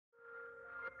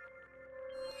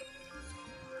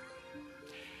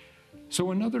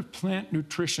So another plant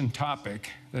nutrition topic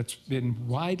that's been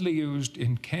widely used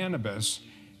in cannabis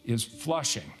is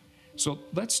flushing. So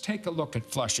let's take a look at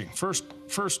flushing. First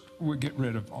we get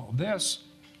rid of all this.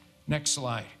 Next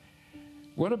slide.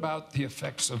 What about the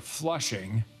effects of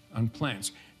flushing on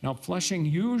plants? Now, flushing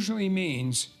usually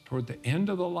means toward the end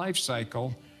of the life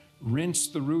cycle, rinse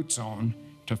the root zone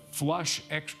to flush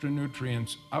extra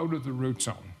nutrients out of the root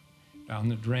zone, down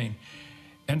the drain.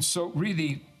 And so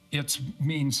really it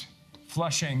means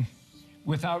flushing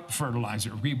without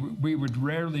fertilizer. We would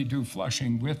rarely do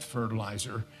flushing with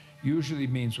fertilizer. Usually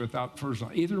means without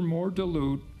fertilizer, either more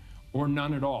dilute or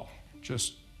none at all,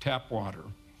 just tap water.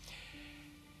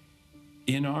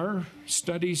 In our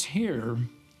studies here,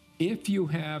 if you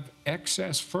have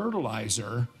excess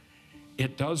fertilizer,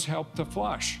 it does help to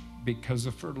flush because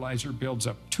the fertilizer builds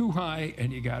up too high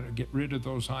and you got to get rid of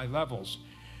those high levels.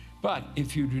 But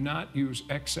if you do not use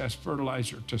excess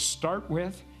fertilizer to start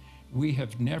with, we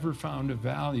have never found a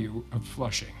value of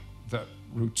flushing the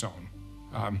root zone.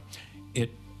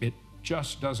 It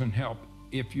just doesn't help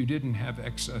if you didn't have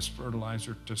excess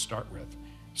fertilizer to start with.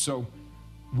 So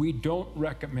we don't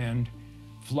recommend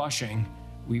flushing.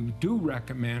 We do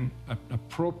recommend an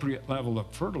appropriate level of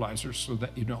fertilizer so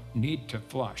that you don't need to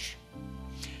flush.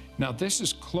 Now, this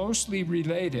is closely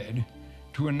related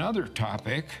to another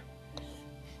topic,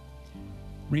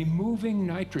 removing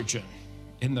nitrogen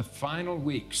in the final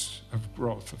weeks of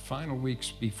growth, the final weeks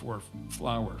before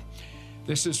flower.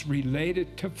 This is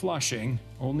related to flushing,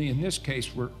 only in this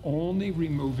case, we're only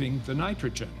removing the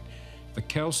nitrogen. The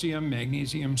calcium,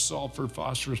 magnesium, sulfur,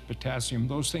 phosphorus, potassium,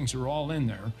 those things are all in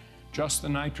there, just the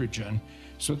nitrogen.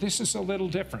 So this is a little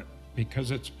different because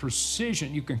it's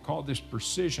precision. You can call this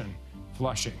precision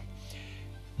flushing.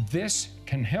 This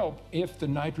can help if the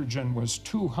nitrogen was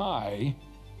too high,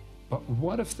 but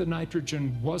what if the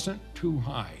nitrogen wasn't too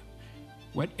high?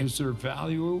 What is their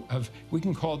value of, we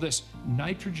can call this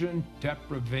nitrogen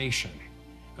deprivation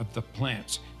of the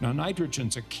plants. Now,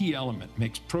 nitrogen's a key element,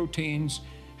 makes proteins,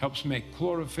 helps make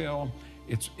chlorophyll,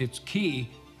 it's key.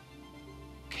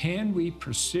 Can we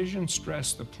precision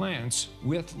stress the plants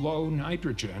with low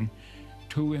nitrogen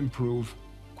to improve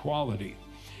quality?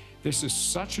 This is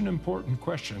such an important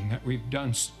question that we've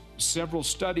done several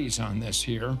studies on this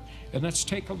here, and let's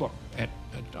take a look at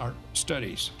our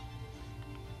studies.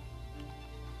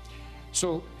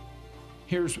 So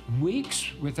here's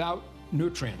weeks without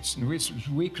nutrients, and weeks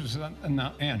without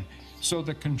N. So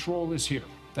the control is here.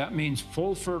 That means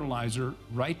full fertilizer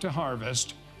right to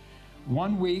harvest,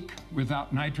 1 week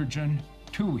without nitrogen,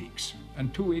 2 weeks.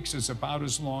 And 2 weeks is about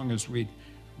as long as we'd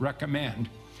recommend.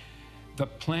 The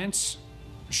plants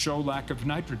show lack of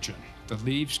nitrogen. The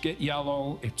leaves get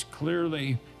yellow. It's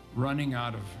clearly running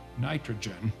out of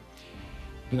nitrogen.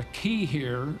 The key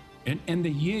here, and the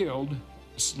yield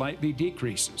slightly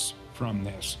decreases from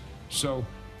this. So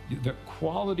the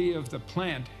quality of the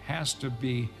plant has to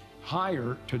be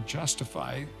higher to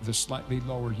justify the slightly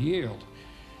lower yield.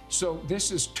 So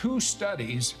this is 2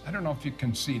 studies. I don't know if you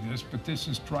can see this, but this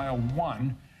is trial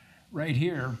 1 right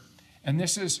here. And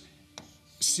this is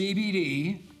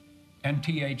CBD and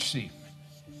THC.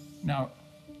 Now,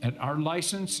 our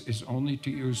license is only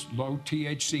to use low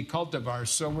THC cultivars,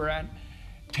 so we're at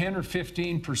 10 or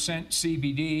 15%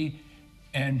 CBD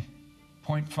and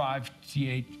 0.5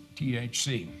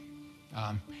 THC.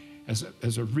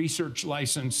 As a research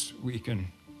license, we can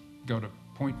go to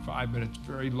 0.5, but it's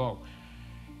very low.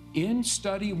 In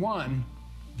study 1,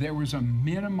 there was a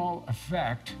minimal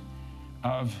effect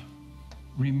of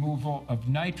removal of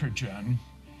nitrogen,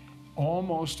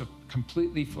 almost a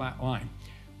completely flat line.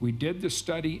 We did the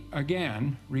study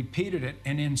again, repeated it,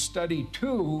 and in study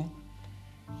 2,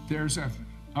 there's an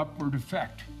upward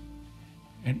effect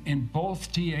in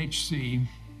both THC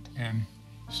and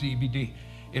CBD.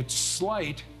 It's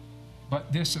slight,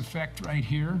 but this effect right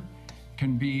here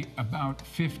can be about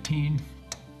 15%,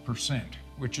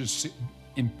 which is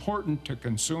important to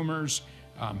consumers.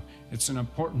 It's an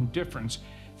important difference.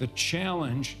 The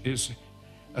challenge is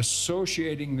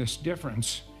associating this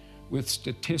difference with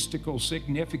statistical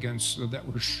significance so that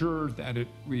we're sure that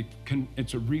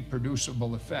it's a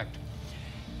reproducible effect.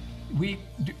 We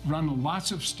run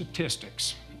lots of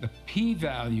statistics. The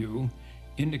p-value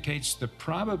indicates the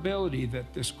probability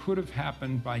that this could have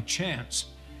happened by chance.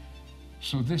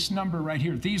 So this number right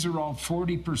here, these are all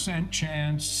 40%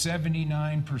 chance,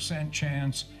 79%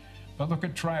 chance, but look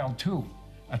at trial 2,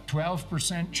 a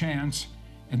 12% chance,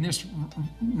 and this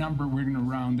number, we're gonna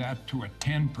round that to a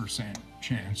 10%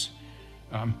 chance.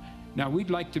 Now, we'd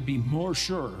like to be more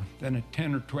sure than a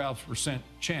 10 or 12%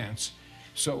 chance,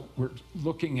 so we're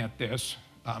looking at this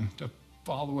to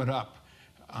follow it up.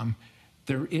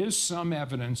 there is some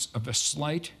evidence of a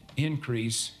slight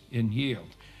increase in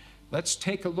yield. Let's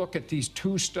take a look at these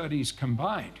two studies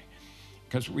combined,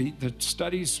 because the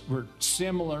studies were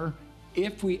similar.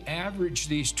 If we average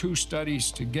these two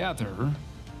studies together,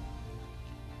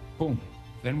 boom,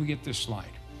 then we get this slide.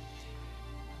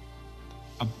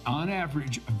 On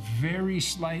average, a very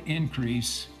slight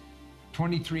increase,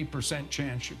 23%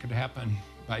 chance it could happen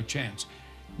by chance.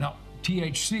 Now,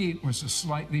 THC was a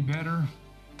slightly better,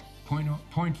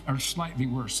 or slightly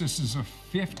worse. This is a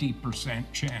 50%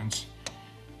 chance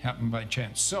happened by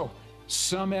chance. So,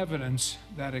 some evidence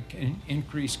that it can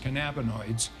increase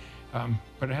cannabinoids,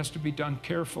 but it has to be done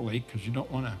carefully because you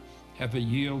don't want to have a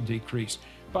yield decrease.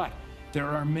 But there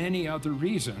are many other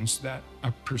reasons that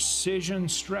a precision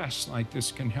stress like this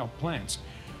can help plants.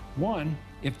 One,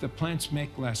 if the plants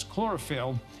make less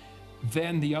chlorophyll,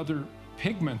 then the other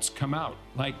pigments come out,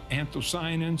 like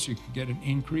anthocyanins. You can get an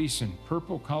increase in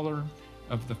purple color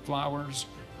of the flowers.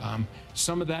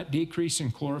 Some of that decrease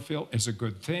in chlorophyll is a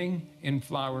good thing in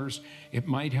flowers. It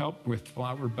might help with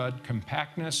flower bud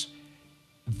compactness.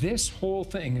 This whole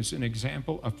thing is an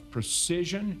example of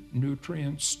precision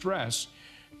nutrient stress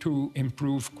to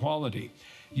improve quality.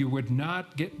 You would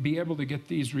not be able to get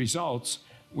these results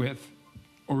with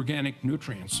organic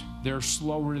nutrients. They're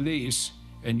slow release,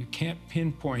 and you can't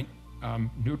pinpoint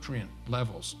nutrient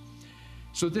levels.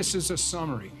 So this is a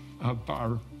summary of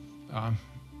our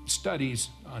studies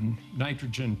on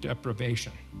nitrogen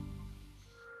deprivation.